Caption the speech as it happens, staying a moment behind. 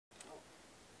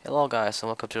Hello guys and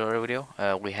welcome to another video.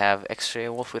 We have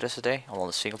xXrayWolf with us today on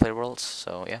the single player worlds,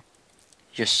 so yeah.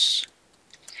 Yes.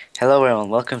 Hello everyone,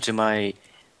 welcome to my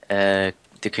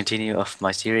the continue of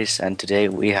my series, and today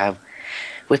we have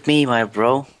with me my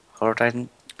bro, Horror Titan.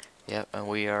 Yeah, and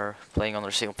we are playing on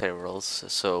our single player worlds,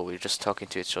 so we're just talking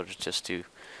to each other just to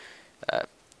uh,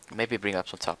 maybe bring up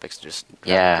some topics and just have a good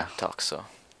Yeah, talk, so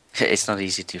it's not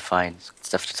easy to find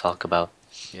stuff to talk about.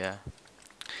 yeah.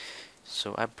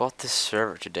 So I bought this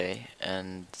server today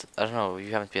and I don't know,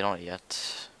 you haven't been on it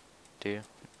yet, do you?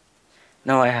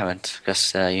 No, I haven't, because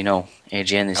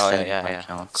AGN is Oh yeah, selling yeah, my yeah, of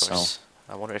account, so course.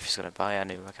 I wonder if he's gonna buy a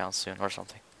new account soon or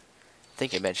something. I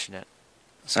think he mentioned it.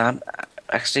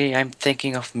 I'm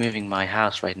thinking of moving my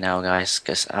house right now, guys,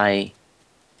 because I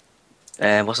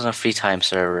was on a free time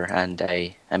server, and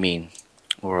I mean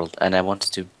world, and I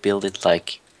wanted to build it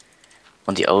like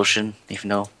on the ocean, if you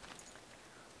know.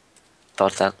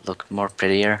 Thought that looked more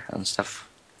prettier and stuff.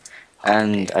 Oh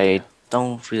And yeah, I yeah.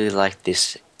 don't really like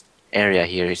this area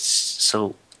here. It's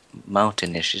so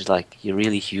mountainish. It's like a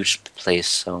really huge place.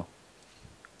 So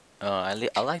I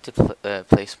like to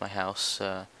place my house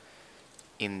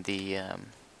in the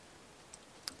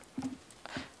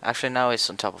actually, now it's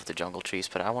on top of the jungle trees,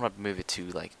 but I want to move it to,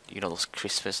 like, those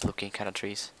Christmas looking kind of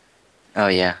trees. oh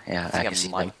yeah, I yeah, I think I can see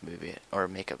them. might move it or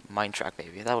make a mine track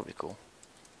maybe. That would be cool.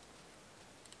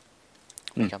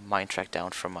 Hmm. Make a mine track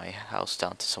down from my house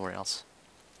down to somewhere else.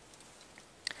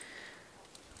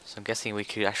 So I'm guessing we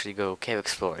could actually go cave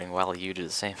exploring while you do the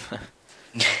same.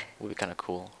 Would be kind of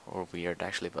cool or weird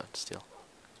actually, but still.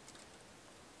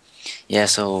 Yeah.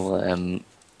 So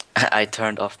I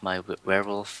turned off my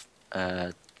werewolf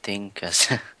thing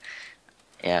because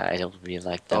yeah, I don't really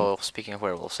like them. Oh, speaking of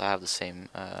werewolves, I have the same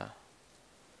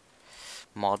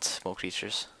mod smoke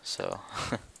creatures. So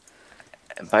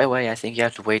By the way, I think you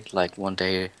have to wait like 1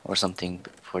 day or something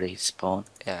before they spawn.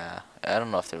 yeah, I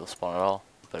don't know if they will spawn at all,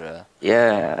 but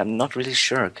Yeah, I'm not really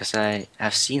sure because I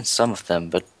have seen some of them,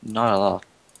 but not a lot.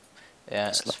 yeah,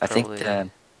 it's I think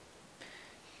probably.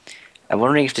 I'm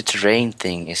wondering if the terrain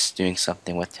thing is doing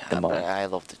something with the Yeah, but mod. I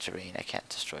love the terrain. I can't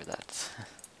destroy that.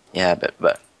 Yeah,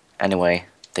 but anyway,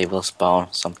 they will spawn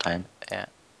sometime. Yeah.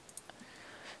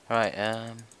 Right.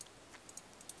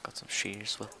 Got some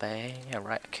shears with me. Yeah.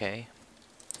 Right. Okay.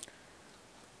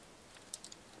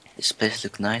 This place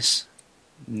look nice.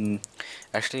 Mm,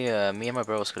 Actually, me and my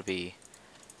bro is gonna be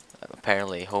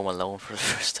apparently home alone for the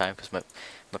first time because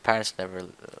my parents never,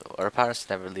 our parents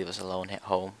never leave us alone at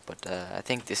home. But I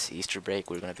think this Easter break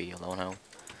we're gonna be alone home.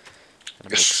 Gonna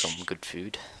make some yes. good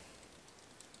food.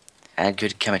 And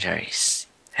good commentaries.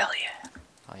 Hell yeah.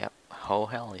 Oh yeah. Oh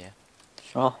hell yeah.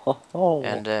 Oh ho ho.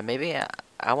 And maybe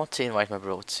I want to invite my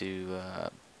bro to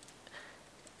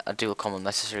a dual common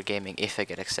necessary gaming if I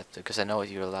get accepted, because I know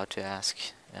you're allowed to ask,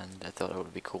 and I thought it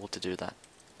would be cool to do that.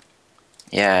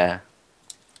 Yeah.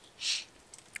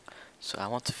 So I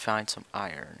want to find some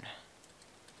iron.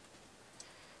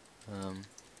 Um,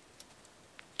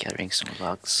 Gathering some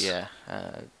logs. yeah.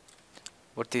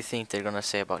 What do you think they're gonna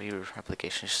say about your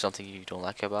application? Is something you don't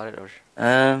like about it, or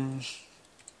Um,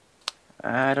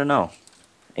 I don't know.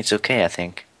 It's okay, I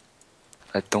think.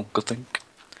 I don't think.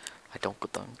 I don't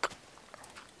think.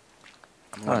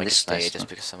 I'm gonna Oh, make this it is stay nice. just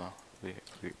because I'm a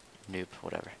weird noob,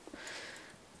 whatever.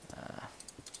 Uh,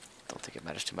 don't think it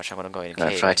matters too much. I'm gonna go in a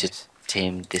Gonna cave try to anyways.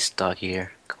 tame this dog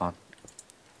here. Come on.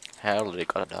 I already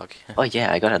got a dog. Oh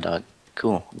yeah, I got a dog.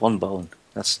 Cool. One bone.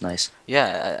 That's nice.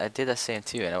 Yeah, I did that same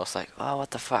too, and I was like, oh,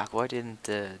 what the fuck? Why didn't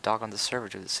the dog on the server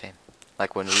do the same?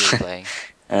 Like when we were playing.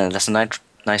 That's a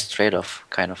nice trade-off,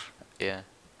 kind of. Yeah.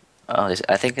 Oh,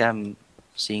 I think I'm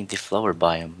seeing the flower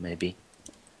biome, maybe.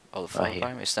 Oh, the Right flower here.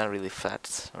 biome? It's not really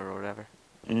flat or whatever.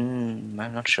 I'm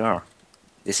not sure.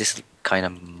 This is kind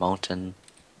of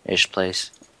mountain-ish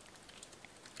place.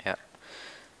 Yeah.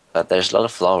 But there's a lot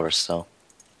of flowers, so...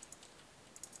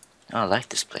 Oh, I like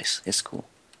this place. It's cool.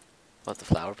 What, the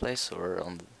flower place or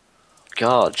on the...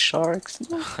 God, sharks!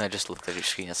 No. I just looked at your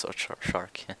screen and saw a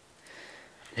shark.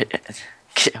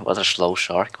 What a slow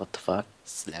shark, what the fuck?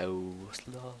 Slow,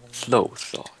 slow. Slow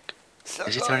shark.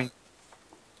 Is it turning...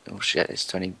 Oh shit, it's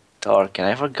turning dark, and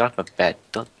I forgot my bed.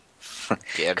 Don't...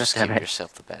 Yeah, God just damn give it.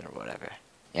 yourself the bed or whatever.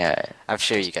 Yeah, I'm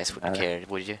sure you guys doesn't wouldn't matter. care,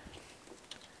 would you?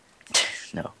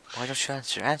 No. Why don't you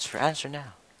answer? Answer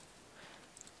now.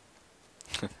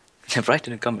 Write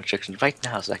in the comment section right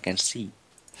now so I can see.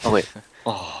 Oh wait.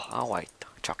 Oh. Alright,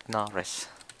 Chuck Norris.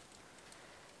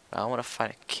 I want to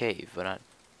find a cave, but I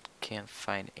can't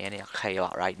find any cave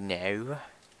right now.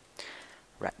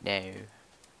 Right now.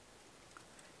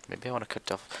 Maybe I want to cut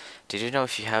off. Did you know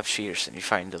if you have shears and you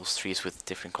find those trees with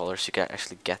different colors, you can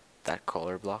actually get that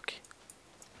color block?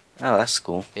 Oh, that's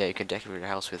cool. Yeah, you can decorate your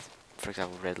house with, for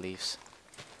example, red leaves.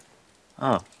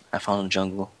 Oh, I found a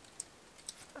jungle.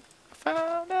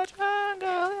 Found a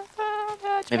jungle, found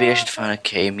a Maybe I should find a jungle.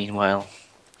 cave meanwhile.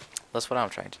 That's what I'm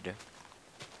trying to do.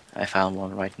 I found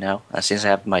one right now. And since I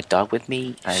have my dog with me,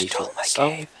 You I stole feel my so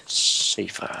cave.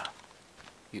 safer.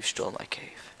 You stole my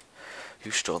cave.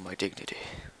 You stole my dignity.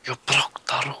 You broke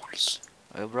the rules.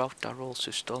 I broke the rules.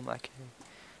 You stole my cave.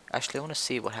 Actually, I want to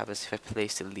see what happens if I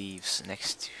place the leaves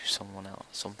next to someone else,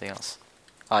 something else.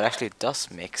 Oh, it actually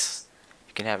does mix.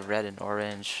 You can have red and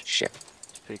orange. Shit.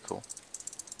 It's pretty cool.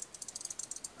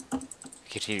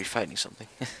 Continue fighting something.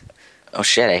 Oh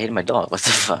shit, I hit my dog. What the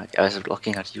fuck? I was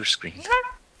looking at your screen.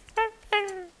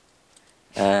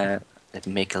 Uh, let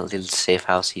me make a little safe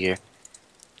house here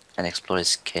and explore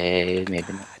this cave.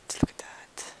 Maybe not. Look at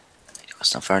that. Got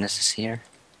some furnaces here.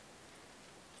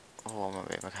 Oh, I'm gonna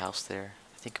make my house there.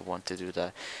 I think I want to do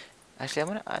that.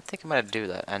 Actually, I think I'm gonna do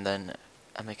that, and then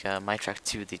I make a my track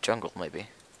to the jungle, maybe.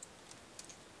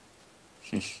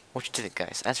 What you think,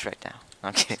 guys? Answer right now.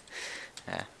 I'm kidding.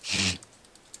 Yeah.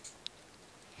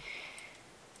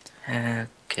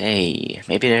 Okay,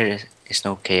 maybe there is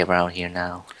no cave around here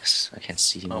now. 'Cause I can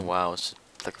see Oh one. wow, it's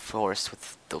like a forest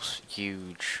with those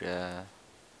huge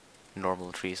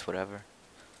normal trees, whatever.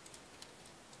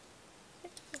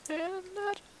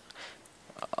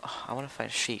 I want to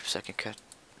find sheep so I can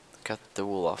cut the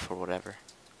wool off or whatever.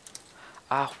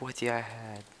 Ah, what the I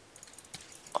had.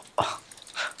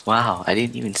 Wow, I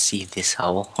didn't even see this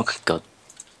hole. Oh god,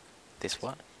 This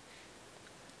what?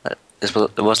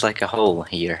 there was like a hole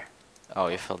here. Oh,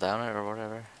 you fell down it or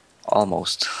whatever.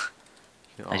 Almost.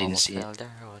 You I didn't almost see it. fell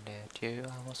down it. You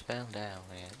almost fell down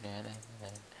it. Na, na, na,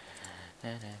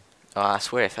 na, na. Oh, I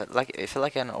swear, if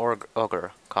like an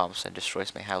ogre comes and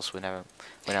destroys my house when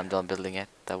I'm done building it,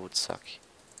 that would suck.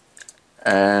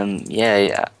 Yeah,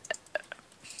 yeah.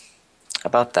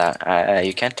 About that,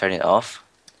 you can't turn it off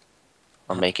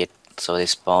or make it so they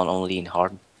spawn only in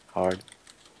hard.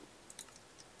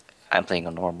 I'm playing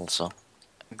on normal, so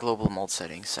Global mode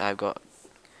settings.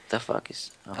 the fuck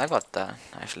is? Oh I got that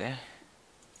actually.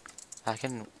 I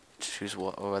can choose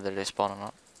whether they spawn or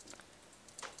not.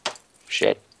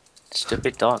 shit!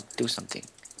 Stupid dog, do something.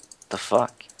 The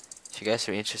fuck? If you guys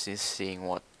are interested in seeing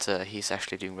what he's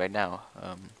actually doing right now,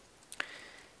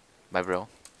 my bro,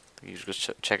 you should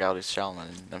go check out his channel,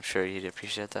 and I'm sure he'd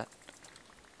appreciate that.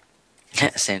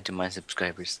 Same to my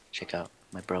subscribers. Check out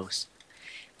my bros.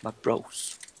 My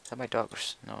bros. Is that my dog?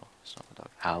 No, it's not my dog.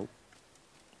 How?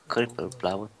 Creeper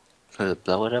blow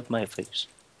it up my face.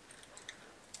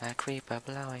 A creeper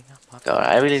blowing up my God,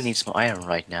 I really face. need some iron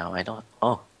right now. I don't.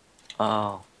 Oh.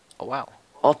 Oh wow.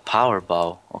 Oh, power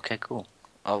bow. Okay, cool.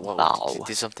 Oh whoa, Bow.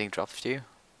 did something drop to you?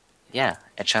 Yeah,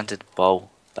 enchanted bow.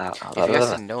 Bow. If you guys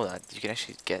didn't know that, you can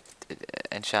actually get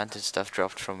enchanted stuff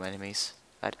dropped from enemies.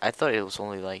 I thought it was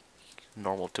only like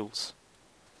normal tools.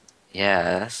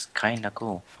 Yeah, that's kinda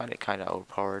cool. I find it kind of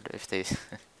overpowered if they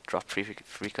drop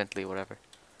frequently, whatever.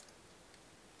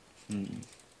 Hmm.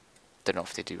 Don't know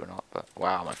if they do or not, but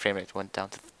wow, my frame rate went down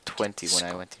to 20 when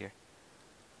I went here.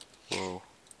 Whoa.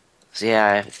 So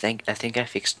yeah, I think I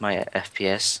fixed my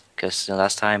FPS because the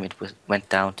last time it went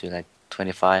down to like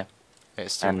 25,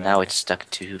 It's too and bad. now it's stuck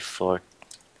to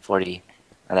 40,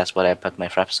 and that's what I put my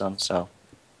fraps on. So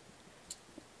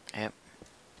Yep.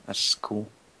 that's cool.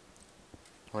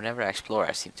 Whenever I explore,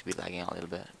 I seem to be lagging a little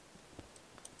bit.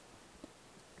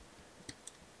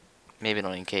 Maybe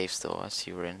not in caves though, as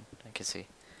you were in, I can see.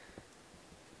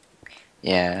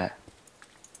 Yeah,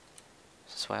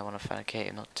 That's why I want to find a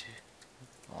cave, not to,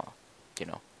 well, you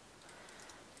know,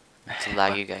 not to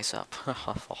lag but you guys up.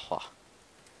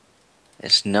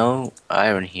 there's no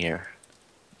iron here.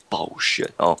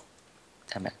 Bullshit. Oh,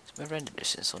 damn it! My render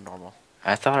distance so normal.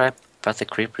 I thought I put the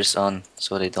creepers on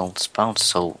so they don't spawn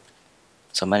so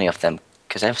many of them.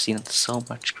 Because I've seen so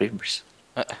much creepers.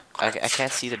 I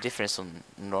can't see the difference on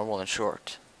normal and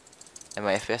short. And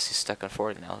my FPS is stuck on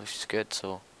 40 now, which is good,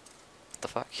 so what the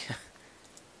fuck?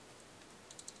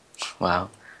 Wow.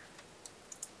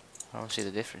 I don't see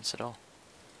the difference at all.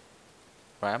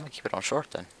 Right, I'm gonna keep it on short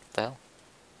then. What the hell?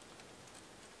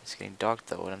 It's getting dark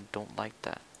though, and I don't like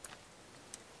that.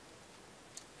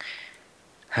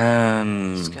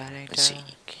 It's getting Let's see.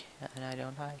 dark, and I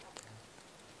don't like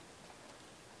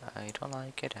that. I don't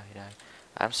like it,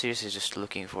 I'm seriously just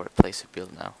looking for a place to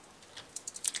build now.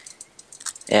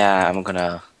 Yeah, I'm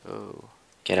gonna Oh,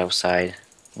 get outside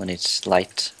when it's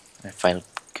light and find a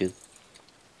good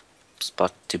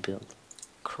spot to build.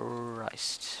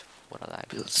 Christ. What a lag.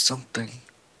 Build something.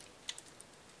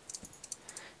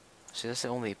 So that's the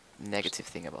only negative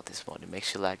thing about this mod. It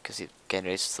makes you lag because it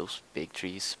generates those big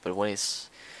trees. But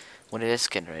when it is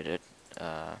generated,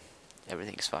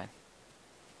 everything is fine.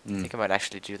 I Mm. think I might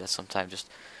actually do that sometime. Just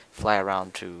fly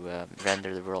around to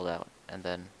render the world out, and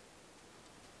then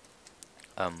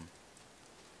um,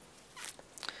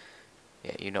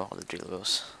 yeah, you know how the drill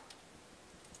goes.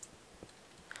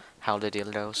 How the deal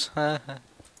goes.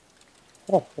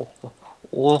 Oh, oh, oh,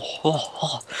 oh,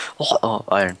 oh, oh, oh,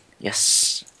 iron.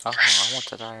 Yes. Oh, I Yes. want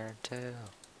that iron too.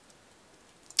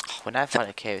 When I find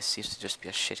a cave, it seems to just be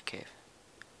a shit cave.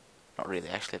 Not really,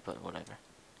 actually, but whatever.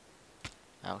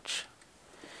 Ouch.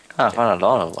 Ah, I There. found a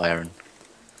lot of iron.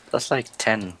 That's like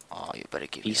 10 Oh, you better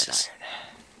give me that pieces. iron.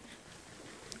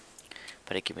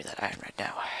 Better give me that iron right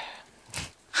now.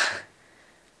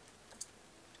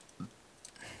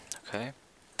 Okay.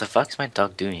 The fuck is my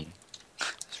dog doing?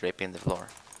 Scraping the floor.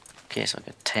 Okay, so I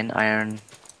got 10 iron.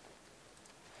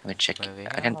 Let me check. Moving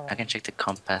I can on. check the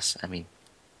compass. I mean,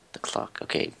 the clock.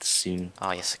 Okay, it's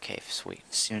Oh, yes, a cave. Sweet.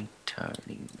 soon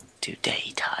turning to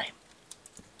daytime.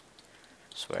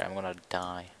 Swear I'm gonna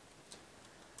die.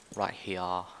 Right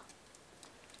here.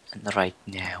 And right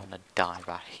I'm now, gonna die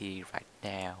right here, right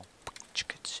now.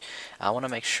 I wanna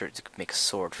make sure to make a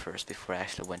sword first before I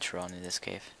actually venture on in this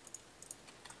cave.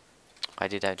 Why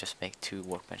did I just make 2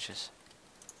 workbenches?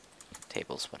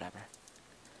 Tables, whatever.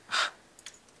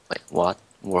 wait, what?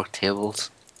 Work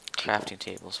tables? Table. Crafting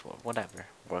tables, or whatever.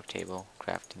 Work table,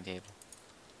 crafting table.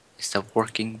 Is that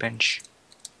working bench?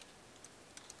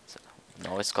 So,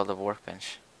 no, it's called a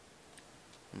workbench.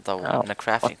 Though, Oh, and a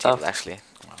crafting what the? table, actually.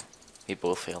 Well, we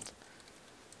both failed.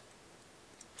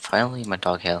 Finally, my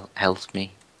dog helps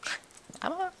me.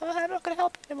 I'm not gonna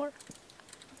help you anymore.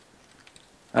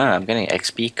 Ah, I'm getting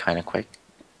XP kind of quick.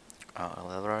 What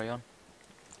level are you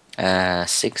on?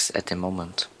 6 at the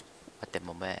moment. At the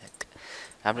moment.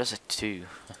 I'm just at 2.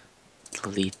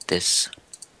 Delete this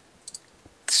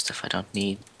stuff I don't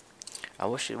need. I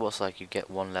wish it was like you get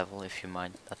 1 level if you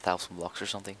mine 1,000 blocks or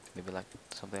something. Maybe like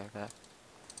something like that.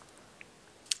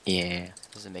 Yeah.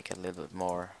 Does it make it a little bit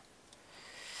more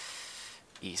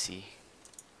easy?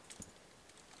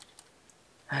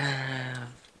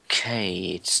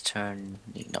 Okay, it's turning.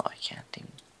 No, I can't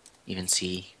even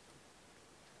see.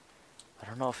 I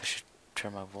don't know if I should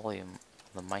turn my volume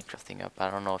on the Minecraft thing up. I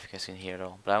don't know if you guys can hear it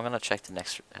all. But I'm gonna check the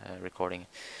next recording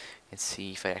and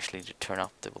see if I actually need to turn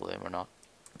up the volume or not.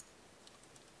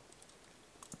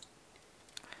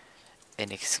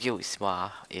 And excuse me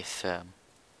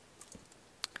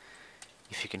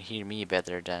if you can hear me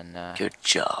better than Good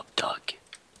job, dog.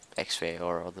 X-ray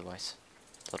or otherwise.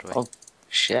 Otherwise. Oh,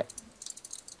 shit.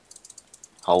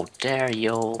 How dare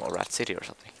you? Or Rat City or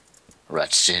something.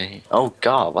 Red City. Oh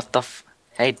god, what the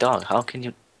Hey dog, how can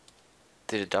you...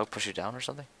 Did the dog push you down or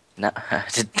something? No,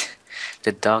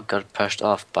 the dog got pushed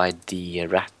off by the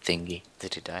rat thingy.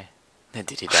 Did he die?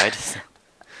 Did he die?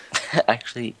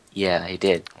 Actually, yeah, he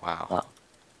did. Wow. Wow.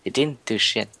 He didn't do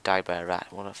shit. Died by a rat.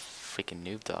 What a freaking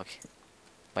noob dog.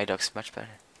 My dog's much better.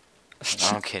 No,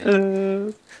 I'm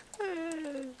kidding.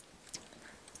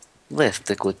 Where's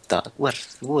the good dog?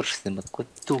 Where's the good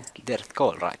dog? There's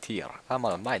goal right here. I'm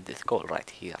gonna mine this goal right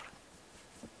here.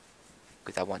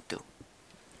 Because I want to.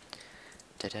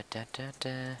 Da da da da da.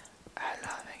 I'm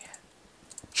loving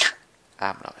it.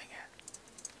 I'm loving it.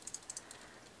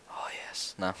 Oh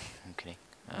yes. No, I'm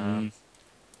kidding.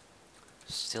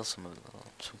 Still some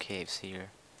caves here.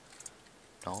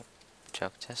 Nope.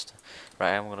 Chuck test.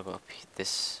 Right, I'm gonna go up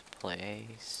this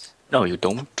place. No, you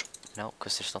don't. No,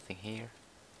 because there's nothing here.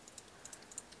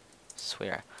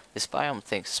 Swear. This biome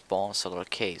thing spawns a lot of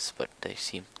caves, but they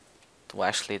seem... Well,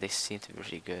 actually, they seem to be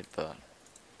pretty good, but...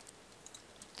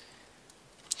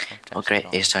 Oh great,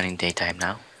 it's turning daytime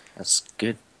now. That's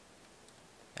good.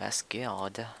 That's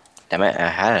good. Damn it, I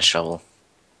had a shovel.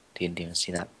 Didn't even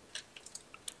see that.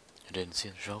 I didn't see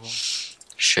the shovel.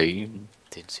 Shame.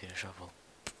 Didn't see the shovel.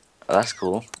 Oh, that's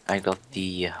cool. I got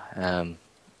the,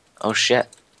 oh shit.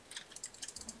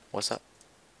 What's up?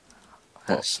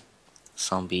 That's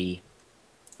zombie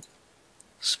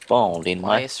spawned in Why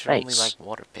my is there only face. like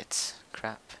water pits?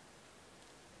 Crap.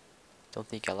 Don't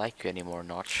think I like you anymore,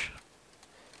 Notch.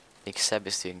 I think Seb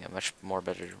is doing a much more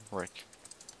better work.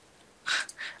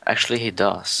 Actually, he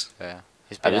does. Yeah.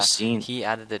 He's I've been just seen. he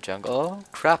added the jungle. Oh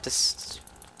crap! This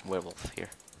werewolf here.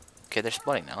 Okay, they're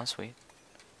spawning now. Sweet.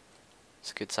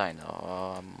 It's a good sign.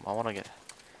 I want to get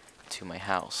to my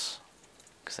house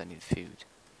because I need food.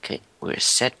 Okay, we're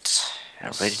set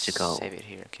and ready to go. Save it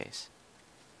here in case.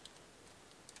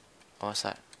 Oh, what's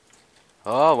that?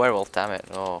 Oh, werewolf! Damn it!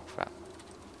 Oh crap!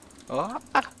 Oh,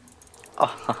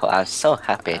 Oh, I'm so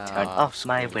happy I turned off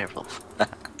my scream. werewolf.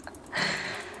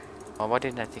 Oh, why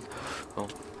didn't I think? Oh,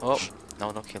 oh!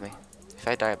 No, don't kill me. If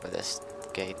I die by this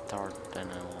gate, or then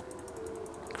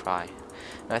try.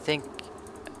 And I think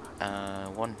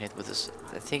one hit with this.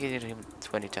 I think it hit him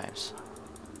 20 times,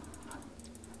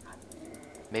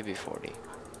 maybe 40.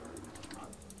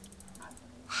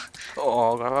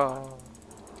 Oh god.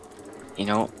 You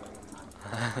know,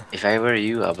 if I were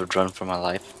you, I would run for my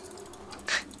life.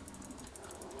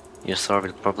 Your sword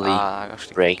will probably Ah, I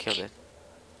actually killed break. it.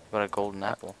 Got a golden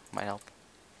Uh, apple. Might help.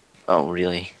 oh,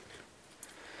 really?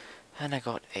 And I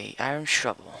got a iron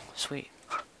shovel. Sweet.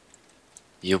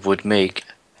 You would make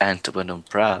Antoine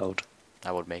proud.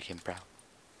 I would make him proud.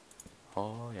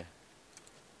 Oh yeah.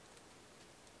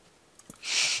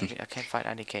 I can't find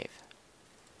any cave.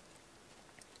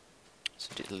 It's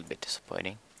a little bit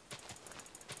disappointing.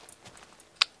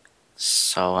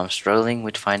 So I'm struggling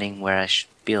with finding where I should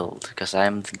build, because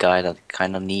I'm the guy that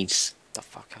kind of needs The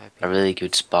fuck have I a been? really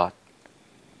good spot.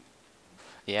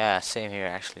 Yeah, same here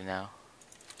actually now.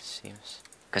 Seems.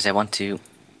 Because I want to,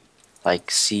 like,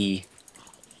 see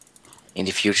in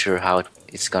the future how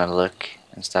it's gonna look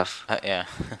and stuff. Yeah.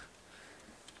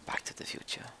 Back to the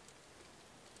Future.